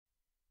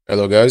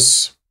Hello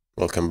guys,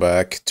 welcome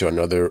back to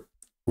another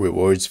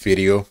rewards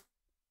video.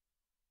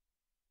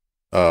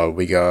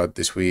 We got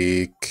this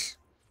week,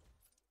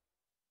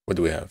 what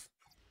do we have?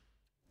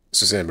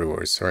 It's the same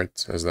rewards,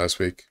 right, as last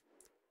week.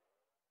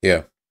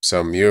 Yeah,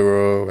 some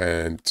Euro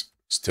and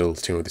still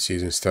team of the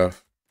season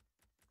stuff.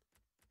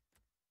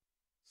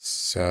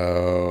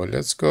 So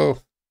let's go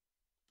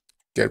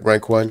get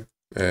rank 1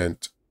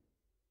 and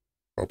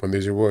open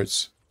these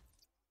rewards.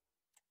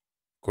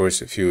 Of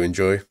course, if you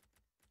enjoy,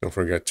 don't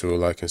forget to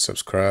like and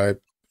subscribe.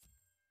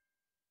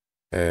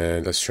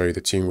 And let's show you the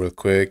team real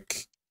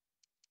quick.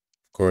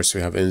 Of course,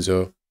 we have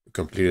Enzo, who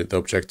completed the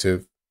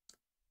objective.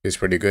 He's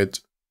pretty good.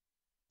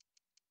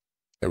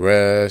 The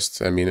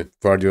rest,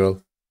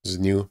 Vardiol is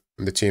new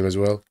in the team as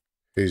well.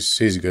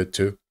 He's good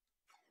too.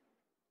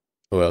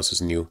 Who else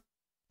is new?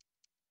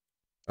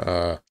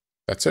 Uh,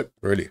 that's it,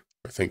 really,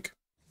 I think.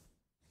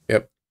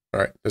 Yep.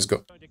 All right, let's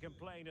go.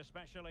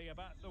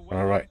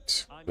 All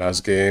right,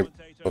 last game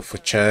of for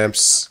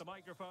champs.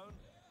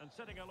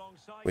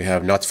 We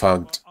have not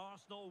found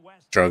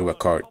Drogba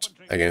card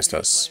against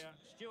us.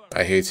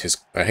 I hate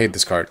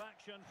this card.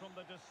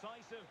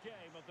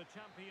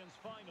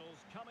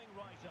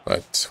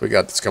 But we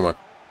got this. Come on.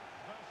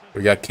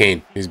 We got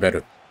Kane. He's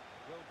better.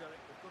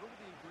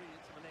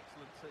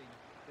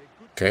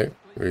 Okay,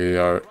 we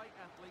are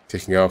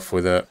kicking off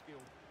with a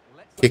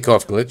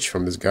kickoff glitch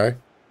from this guy.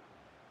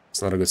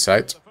 It's not a good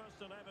sight.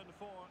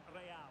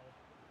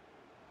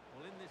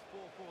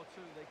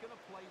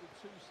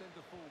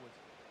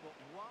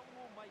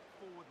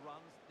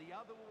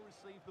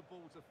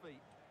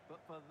 But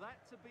for that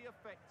to be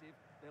effective,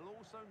 they'll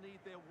also need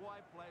their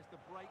wide players to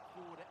break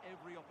forward at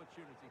every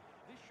opportunity.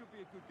 This should be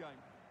a good game.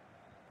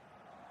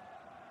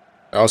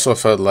 I also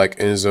felt like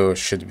Enzo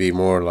should be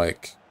more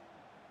like,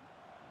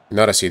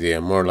 not a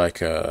CDM, more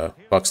like a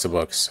box to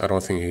box. I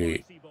don't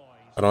think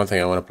I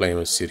want to play him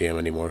as CDM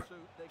anymore.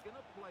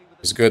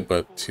 He's good,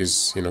 but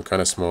he's,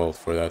 kind of small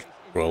for that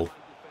role.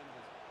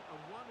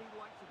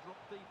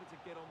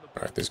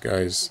 Alright, this guy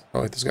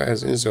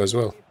has Enzo as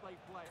well.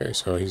 Okay,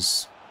 so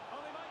he's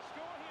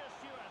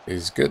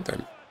good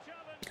then.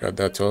 Got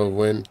that 12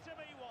 win.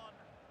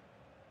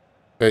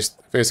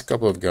 Faced a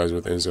couple of guys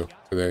with Enzo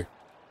today.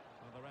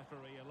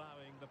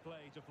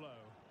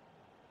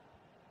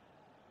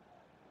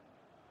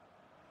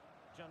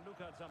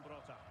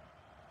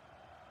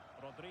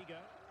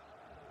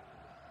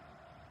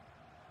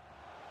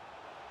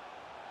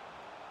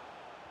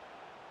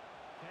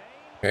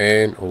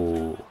 And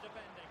oh, I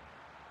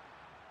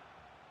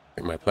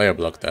think my player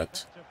blocked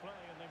that.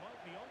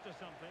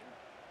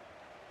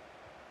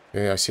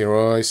 Okay, I see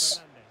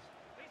Royce.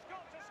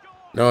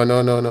 No.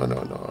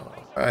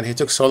 And he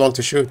took so long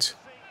to shoot.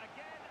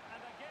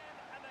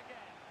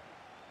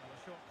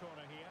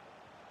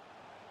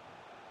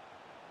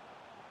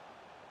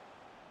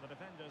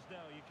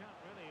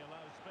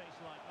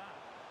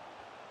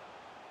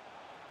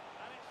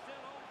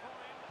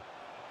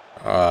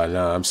 Ah,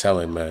 no, I'm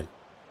selling, man.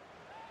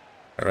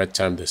 I red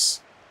timed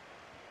this.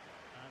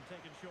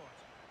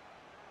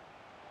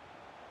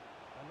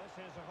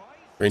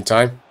 Green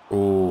time?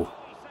 Ooh.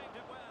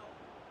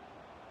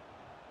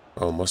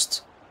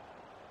 Almost.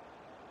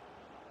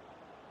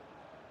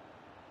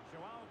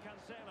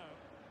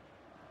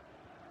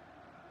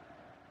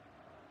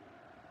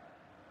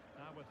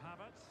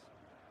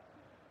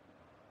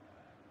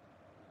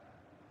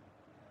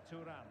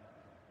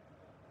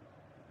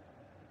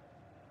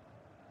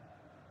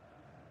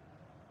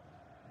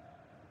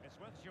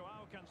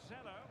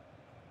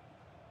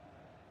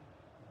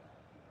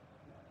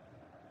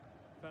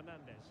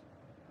 Fernandez.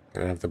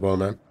 Can I have the ball,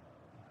 man?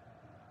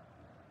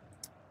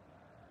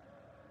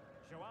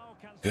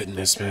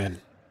 Goodness,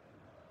 man.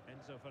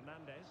 Enzo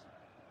Fernandez.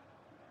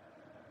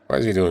 What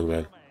is he doing,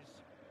 man?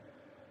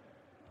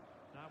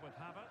 Now with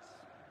Havertz.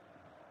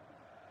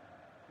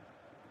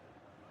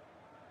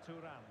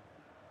 Turan.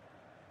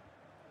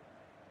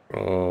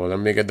 Oh, let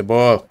me get the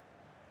ball.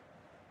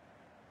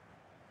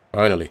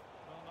 Finally.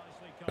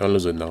 Don't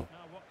lose it now. Now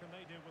what can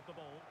they do with the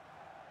ball?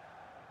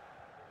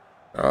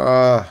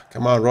 Ah,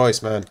 come on,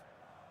 Royce, man.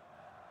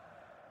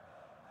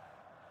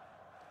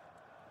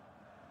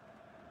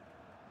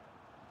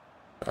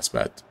 That's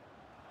bad.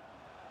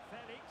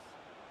 Felix.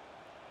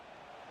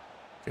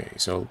 Okay,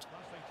 so Nicely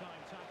timed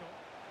tackle.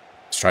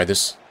 let's try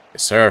this.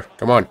 Yes, sir.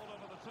 Come on, All over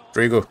the top.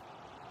 Rodrigo. He might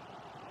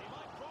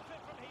profit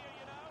from here,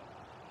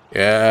 you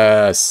know.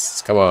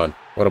 Yes, come on.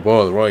 What a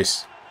ball,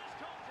 Royce.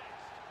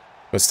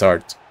 Good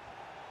start. And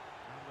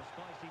the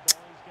spicy boys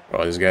get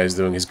Oh, this guy's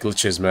doing his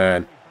glitches,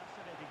 man.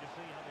 fascinating to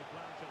see how they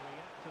plan to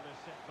react to this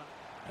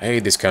setback. I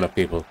hate this kind of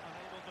people. Unable to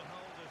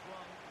hold his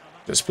run,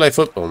 and that's Just play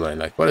football, man.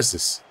 Like, what is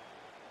this?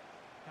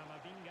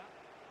 Camavinga.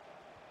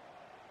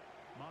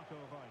 Marco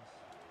Reus.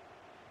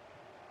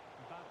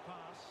 Bad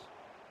pass.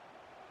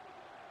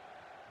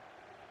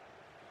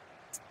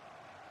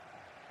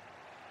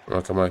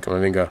 Come on,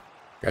 Vinga.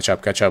 Catch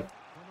up, catch up.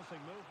 Promising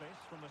move this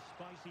from the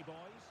spicy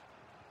boys.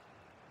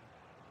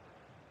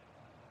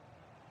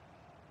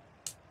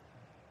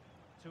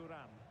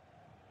 Turan.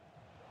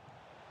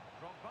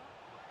 Drogba.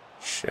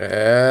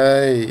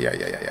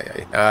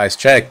 Ay. Nice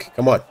check.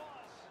 Come on.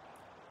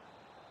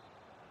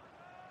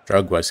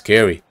 Drogba,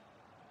 scary.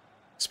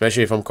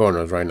 Especially from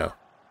corners right now.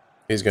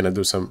 He's gonna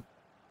do some...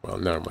 Well,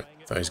 never mind.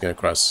 Thought he's gonna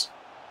cross.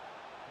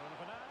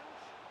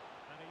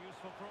 And a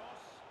useful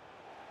cross.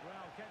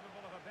 Well,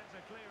 capable of a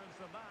better clearance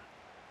than that.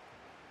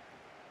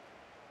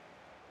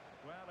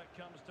 Well, it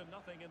comes to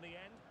nothing in the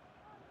end.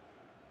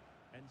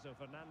 Enzo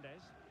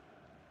Fernandez.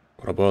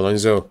 What a ball,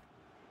 Enzo.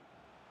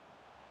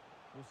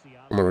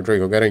 Musiala. Come on,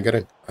 Rodrigo. Get in, get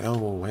in. No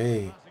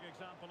way. Classic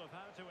example of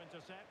how to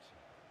intercept.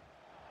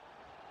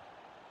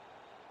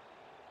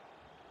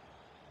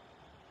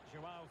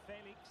 Joao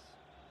Felix.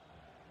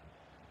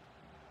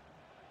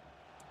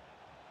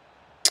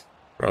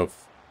 Bro. The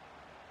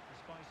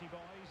Spicy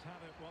Boys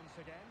have it once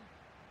again.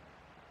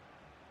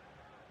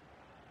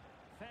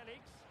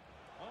 Felix.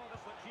 Oh,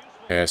 this looks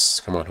useful. Yes,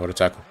 come on. What a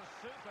tackle. A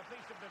super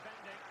piece of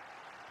defending.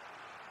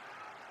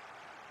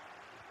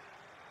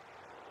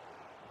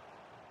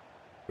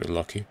 We're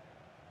lucky.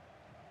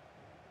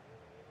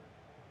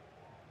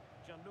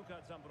 Gianluca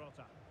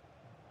Zambrotta.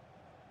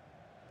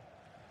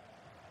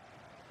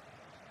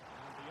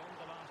 And beyond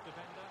the last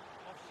defender,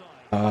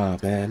 offside. Ah,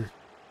 man.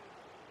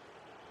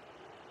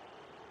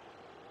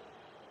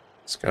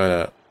 It's kind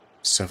of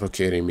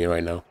suffocating me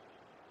right now.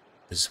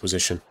 This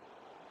position.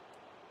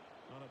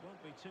 Well, it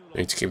won't be too long I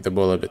need to keep the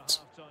ball a before bit.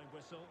 the half-time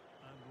whistle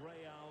and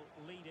Real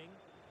leading.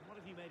 What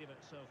have you made of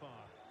it so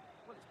far?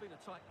 Well, it's been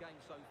a tight game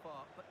so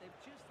far, but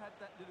they've just had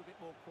that little bit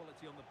more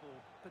quality on the ball,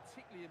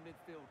 particularly in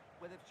midfield,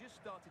 where they've just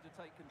started to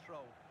take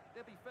control.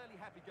 They'll be fairly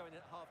happy going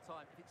at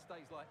half-time if it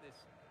stays like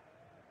this.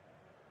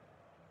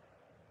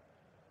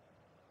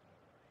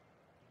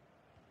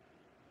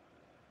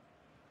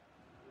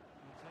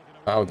 Taken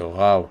a How really though? good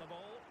How? on the ball.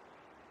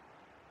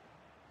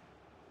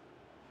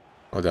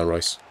 Well done,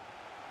 Royce.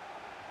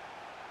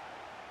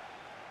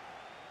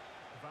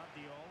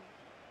 Vardiol.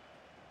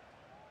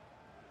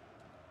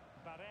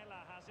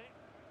 Barella has it.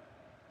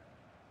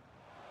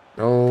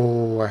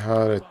 No, I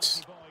had it.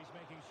 Spicy Boys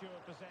making sure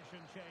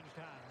possession changed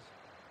hands.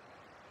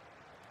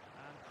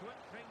 And quick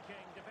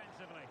thinking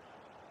defensively.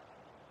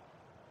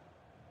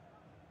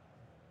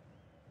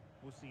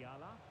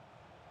 Musiala.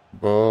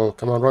 Ball.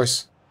 Come on,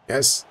 Royce.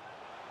 Yes.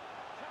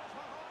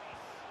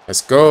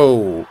 Let's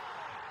go.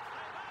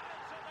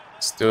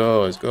 Let's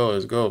go. Let's go.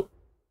 Let's go.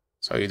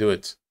 That's how you do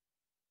it.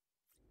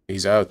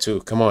 He's out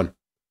too. Come on.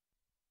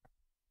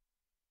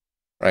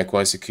 Rank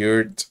 1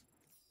 secured.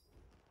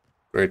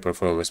 Great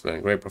performance,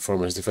 man. Great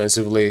performance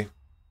defensively.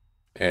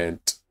 And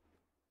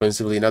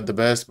offensively, not the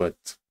best,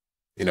 but,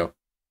 you know,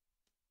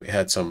 we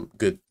had some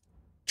good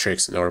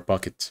tricks in our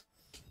pocket.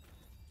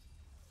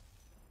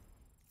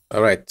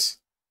 All right.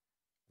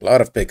 A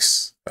lot of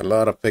picks. A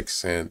lot of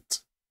picks. And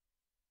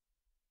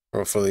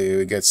hopefully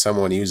we get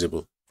someone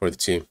usable for the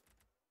team.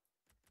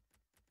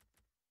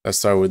 Let's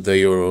start with the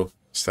Euro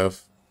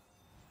stuff.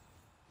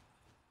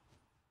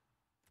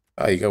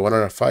 Ah, you got 1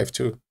 out of 5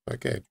 too.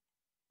 Okay.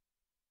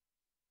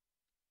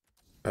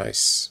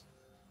 Nice.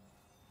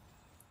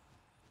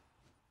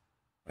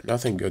 But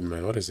nothing good,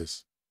 man. What is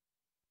this?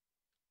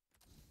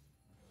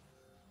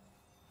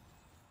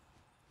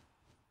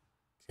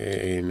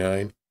 Okay,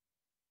 89.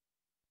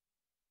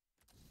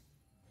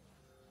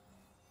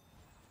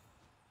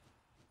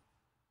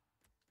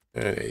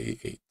 And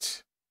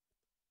 88.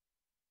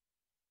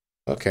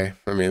 Okay,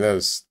 I mean, that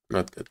was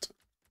not good.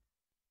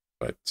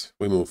 But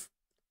we move.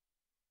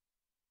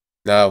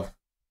 Now,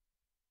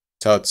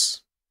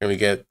 Tots. Can we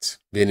get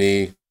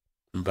Vinny,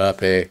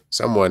 Mbappe,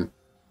 someone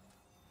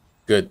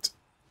good?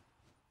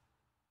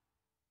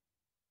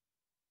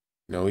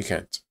 No, we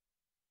can't.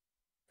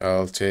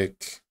 I'll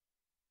take,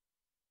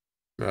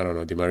 I don't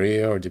know, Di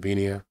Maria or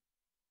Dibinia.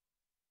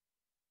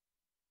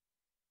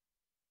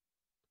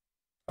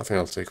 I think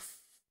I'll take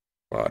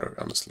Water,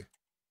 honestly.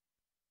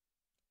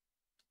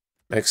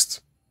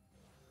 Next.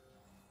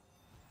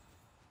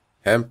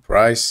 Hemp,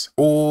 Rice.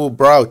 Oh,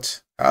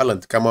 Brout.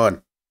 Haaland, come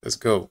on. Let's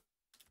go.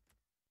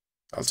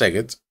 I'll take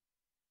it.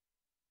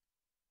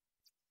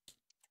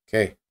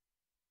 Okay.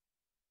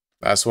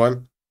 Last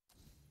one.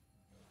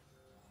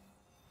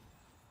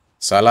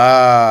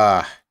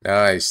 Salah.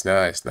 Nice,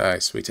 nice,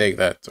 nice. We take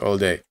that all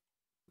day.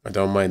 I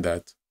don't mind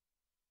that.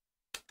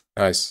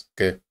 Nice.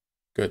 Okay.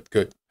 Good,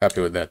 good.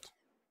 Happy with that.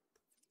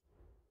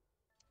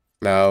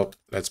 Now,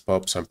 let's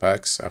pop some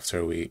packs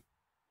after we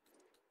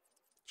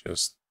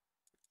just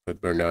put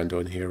Bernardo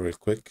in here real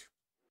quick.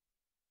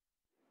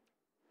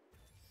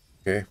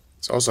 Okay.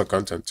 It's also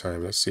content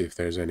time. Let's see if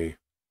there's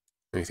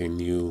anything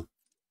new.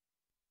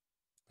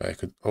 I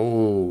could...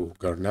 Oh,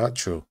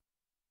 Garnacho.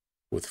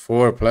 With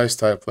 4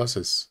 playstyle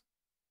pluses.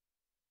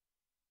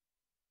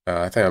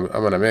 I think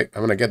I'm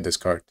gonna get this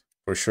card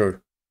for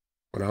sure,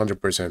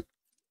 100%.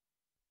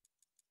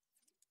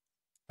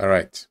 All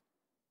right,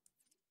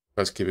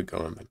 let's keep it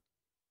going then.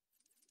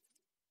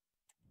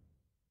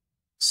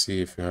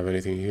 See if we have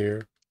anything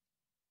here.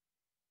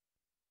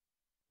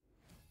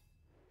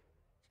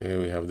 Okay,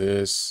 we have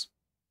this,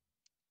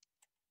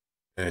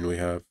 and we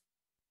have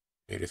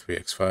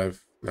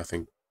 83x5.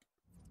 Nothing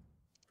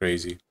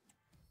crazy.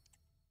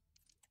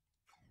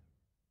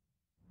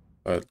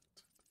 But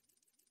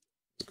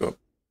let's go.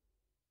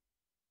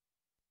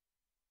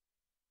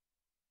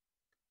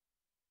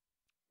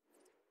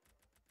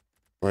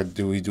 What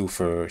do we do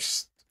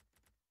first?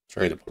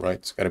 Tradable, right?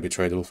 It's gotta be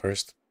tradable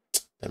first.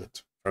 Damn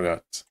it,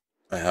 forgot.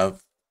 I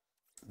have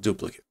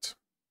duplicate.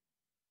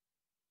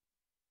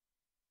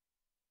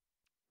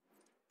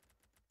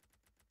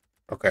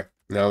 Okay,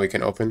 now we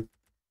can open.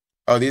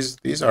 Oh, these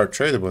are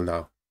tradable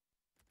now.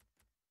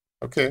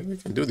 Okay, we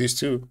can do these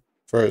two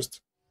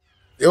first.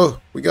 Oh,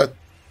 we got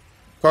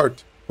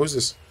card. Who's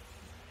this?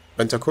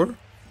 Bentancur?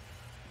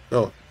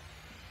 No.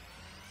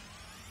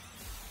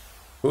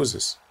 Who's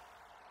this?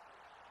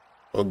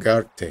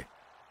 Ogarte.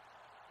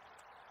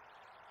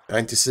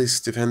 96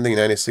 defending,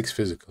 96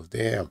 physical.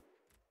 Damn.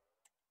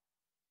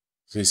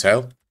 Is he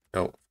sell?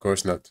 No, of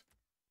course not.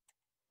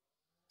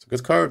 It's a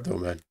good card though,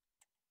 man.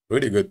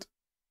 Really good.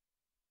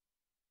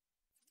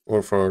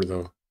 Or for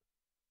though.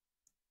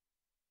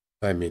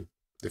 I mean,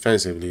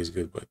 defensively is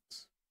good, but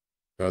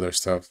the other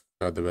stuff,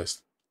 not the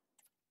best.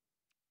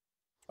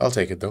 I'll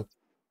take it though.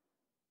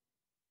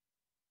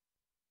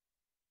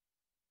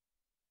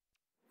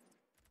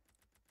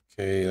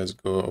 Okay, let's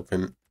go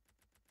open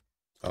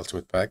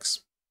ultimate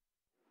packs.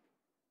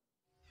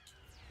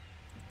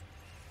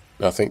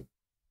 Nothing,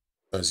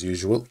 as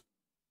usual.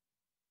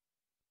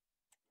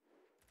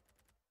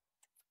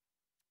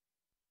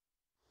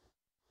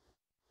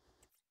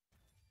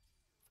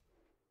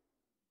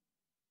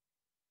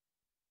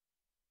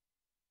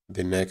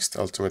 The next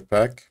ultimate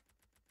pack.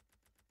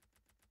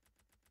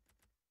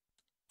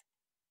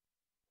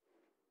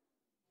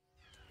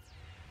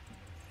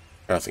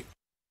 Nothing.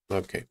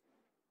 Okay.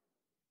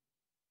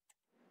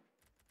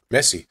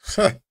 Messi.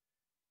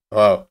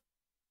 Wow.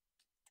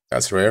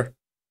 That's rare.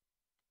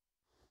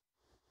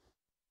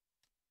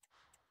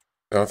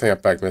 I don't think I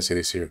packed Messi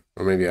this year.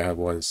 Or maybe I have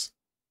once.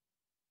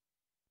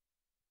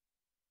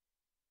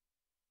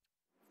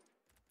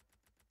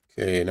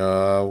 Okay,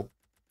 now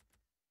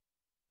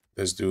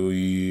let's do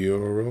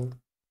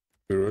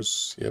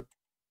Euros. Yep.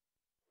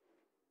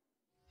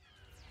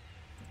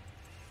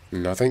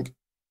 Nothing.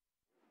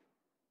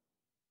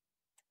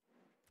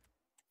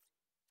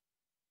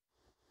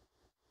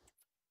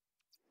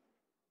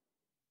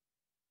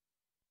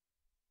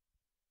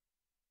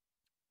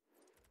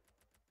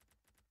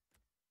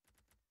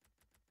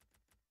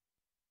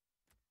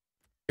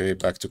 Okay,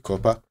 back to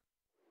Copa.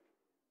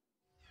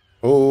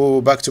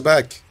 Oh, back to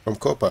back from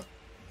Copa.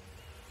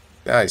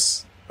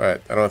 Nice.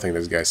 Alright, I don't think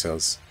this guy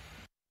sells.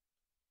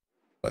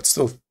 But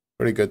still,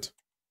 pretty good.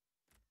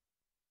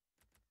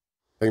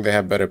 I think they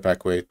have better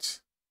pack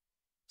weight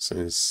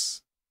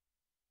since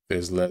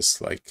there's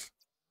less like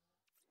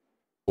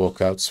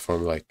walkouts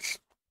from like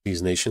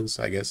these nations,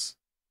 I guess.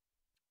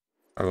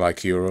 Unlike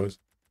Euros.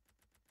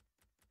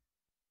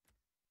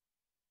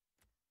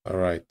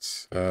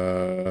 Alright.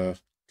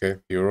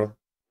 Okay, Euro.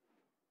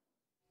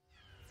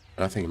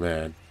 Nothing,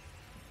 man.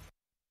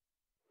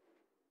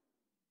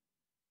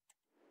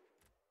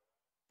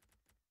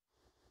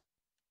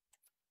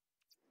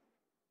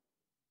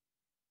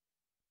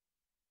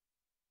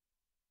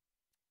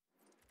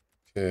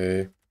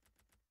 Okay.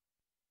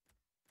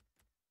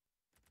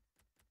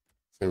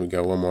 Then we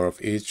got one more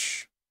of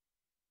each.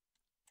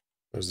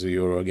 There's the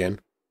Euro again.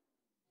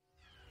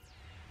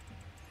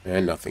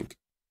 And nothing.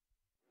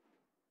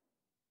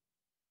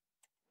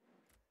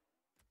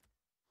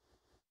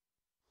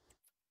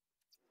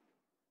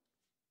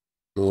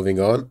 Moving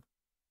on.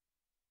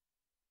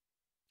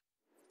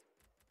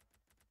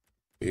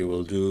 We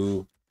will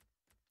do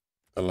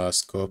the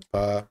last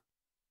Copa.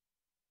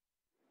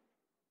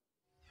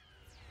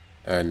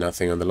 And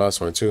nothing on the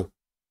last one too.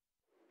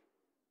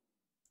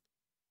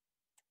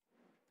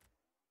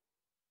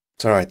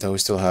 It's alright though, we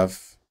still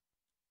have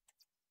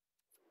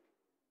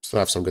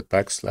some good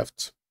packs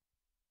left.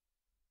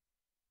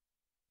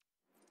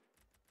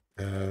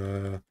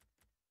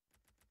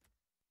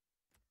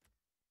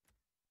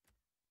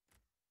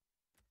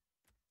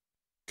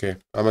 Okay,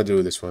 I'm gonna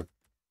do this one.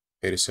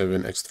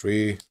 87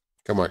 X3.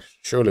 Come on,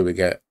 surely we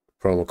get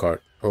promo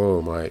card.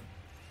 Oh my.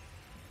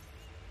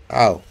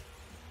 Ow.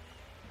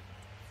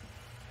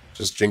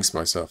 Just jinxed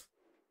myself.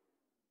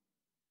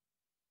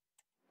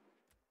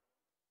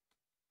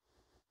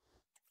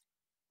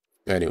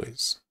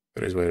 Anyways,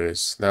 it is what it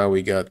is. Now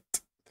we got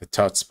the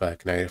Tots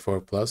pack,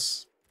 94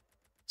 plus.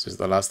 This is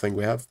the last thing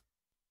we have.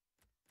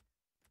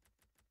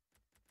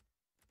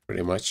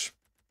 Pretty much.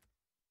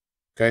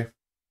 Okay.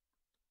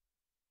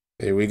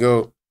 Here we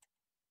go.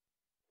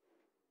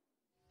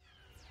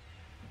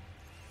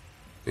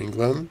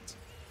 England.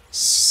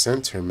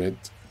 Center mid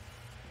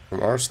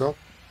from Arsenal.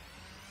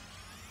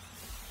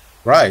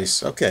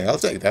 Rice. Okay, I'll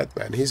take that,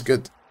 man. He's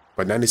good.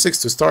 But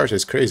 96 to start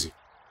is crazy.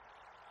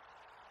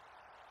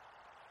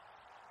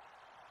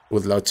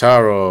 With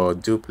Lautaro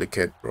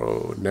duplicate,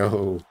 bro.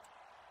 No.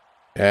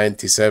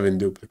 97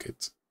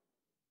 duplicate.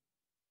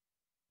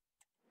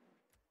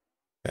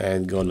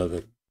 And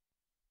Golovin.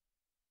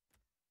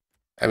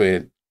 I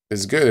mean,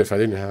 it's good if I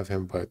didn't have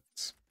him, but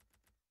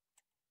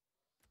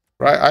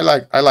right,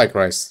 I like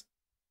Rice.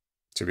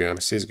 To be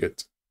honest, he's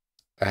good.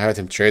 I had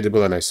him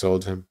tradable and I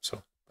sold him,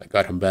 so I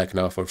got him back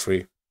now for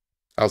free.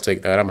 I'll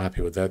take that. I'm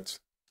happy with that.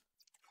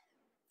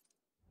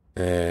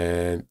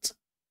 And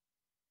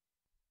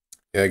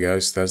yeah,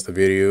 guys, that's the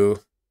video.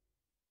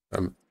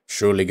 I'm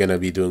surely gonna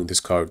be doing this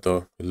card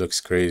though. It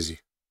looks crazy.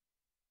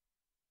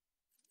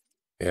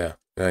 Yeah,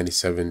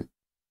 97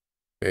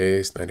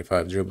 pace,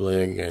 95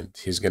 dribbling, and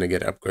he's gonna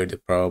get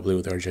upgraded probably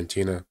with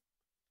Argentina.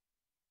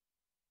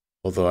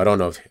 Although I don't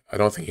know I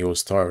don't think he will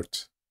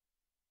start,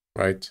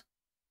 right?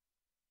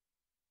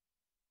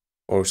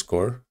 Or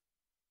score,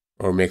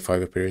 or make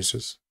 5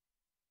 appearances.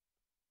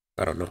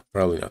 I don't know,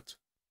 probably not.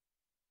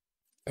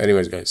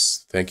 Anyways,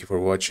 guys, thank you for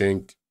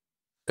watching,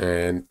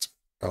 and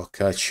I'll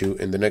catch you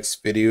in the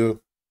next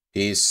video.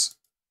 Peace.